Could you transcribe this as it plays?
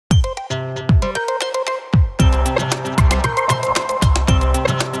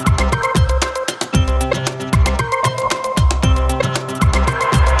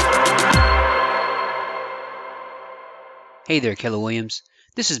Hey there, Keller Williams.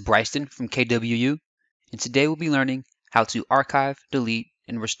 This is Bryson from KWU, and today we'll be learning how to archive, delete,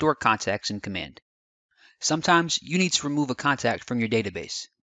 and restore contacts in Command. Sometimes you need to remove a contact from your database.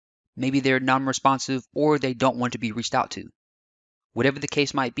 Maybe they're non-responsive or they don't want to be reached out to. Whatever the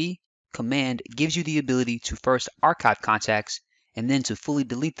case might be, Command gives you the ability to first archive contacts and then to fully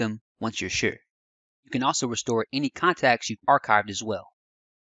delete them once you're sure. You can also restore any contacts you've archived as well.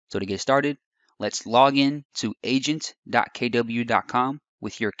 So to get started, let's log in to agent.kw.com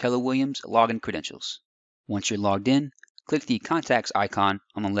with your Keller Williams login credentials. Once you're logged in, click the contacts icon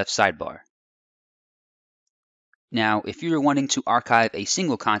on the left sidebar. Now, if you're wanting to archive a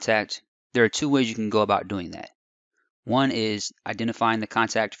single contact, there are two ways you can go about doing that. One is identifying the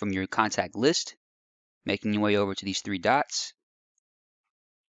contact from your contact list, making your way over to these three dots,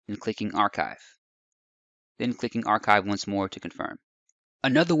 and clicking Archive. Then clicking Archive once more to confirm.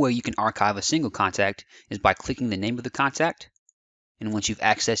 Another way you can archive a single contact is by clicking the name of the contact, and once you've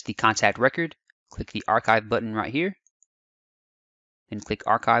accessed the contact record, click the Archive button right here, then click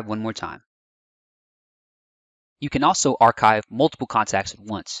Archive one more time. You can also archive multiple contacts at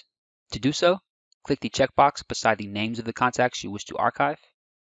once. To do so, click the checkbox beside the names of the contacts you wish to archive.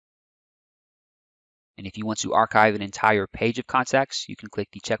 And if you want to archive an entire page of contacts, you can click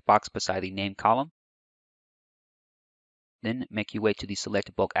the checkbox beside the name column. Then make your way to the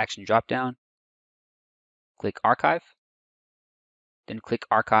Select Bulk Action dropdown, click Archive, then click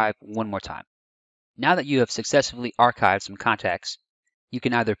Archive one more time. Now that you have successfully archived some contacts, you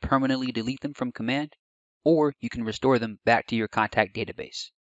can either permanently delete them from Command, or you can restore them back to your contact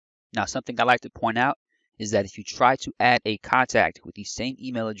database. Now, something I like to point out is that if you try to add a contact with the same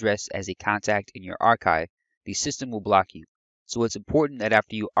email address as a contact in your archive, the system will block you. So it's important that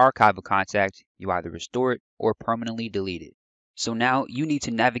after you archive a contact, you either restore it or permanently delete it. So now you need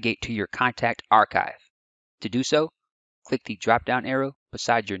to navigate to your contact archive. To do so, click the drop-down arrow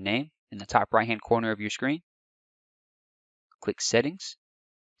beside your name in the top right-hand corner of your screen. Click Settings.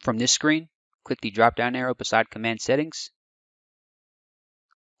 From this screen, click the drop-down arrow beside Command Settings.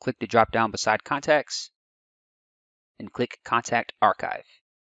 Click the drop-down beside Contacts, and click Contact Archive.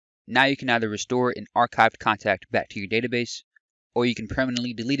 Now you can either restore an archived contact back to your database, or you can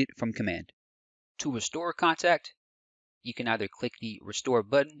permanently delete it from Command. To restore a contact, you can either click the Restore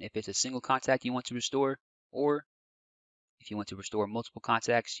button if it's a single contact you want to restore, or if you want to restore multiple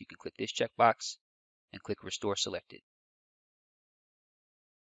contacts, you can click this checkbox and click Restore Selected.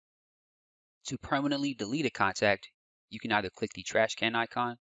 To permanently delete a contact, you can either click the trash can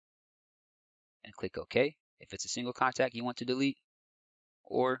icon and click OK if it's a single contact you want to delete,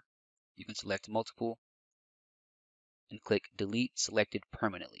 or you can select multiple and click Delete Selected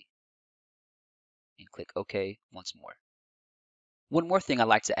Permanently and click OK once more. One more thing I'd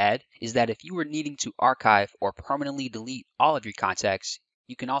like to add is that if you were needing to archive or permanently delete all of your contacts,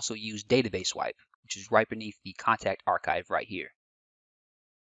 you can also use Database Wipe, which is right beneath the Contact Archive right here.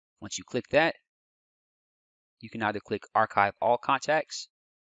 Once you click that, you can either click Archive All Contacts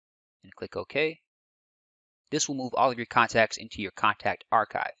and click OK. This will move all of your contacts into your Contact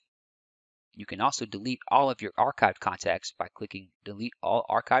Archive. You can also delete all of your archived contacts by clicking Delete All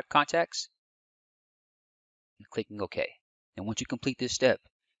Archived Contacts and clicking OK. And once you complete this step,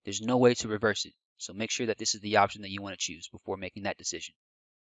 there's no way to reverse it, so make sure that this is the option that you want to choose before making that decision.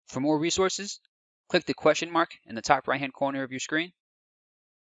 For more resources, click the question mark in the top right-hand corner of your screen,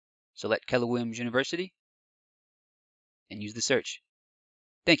 select Keller Williams University, and use the search.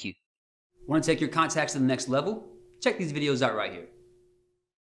 Thank you. Want to take your contacts to the next level? Check these videos out right here.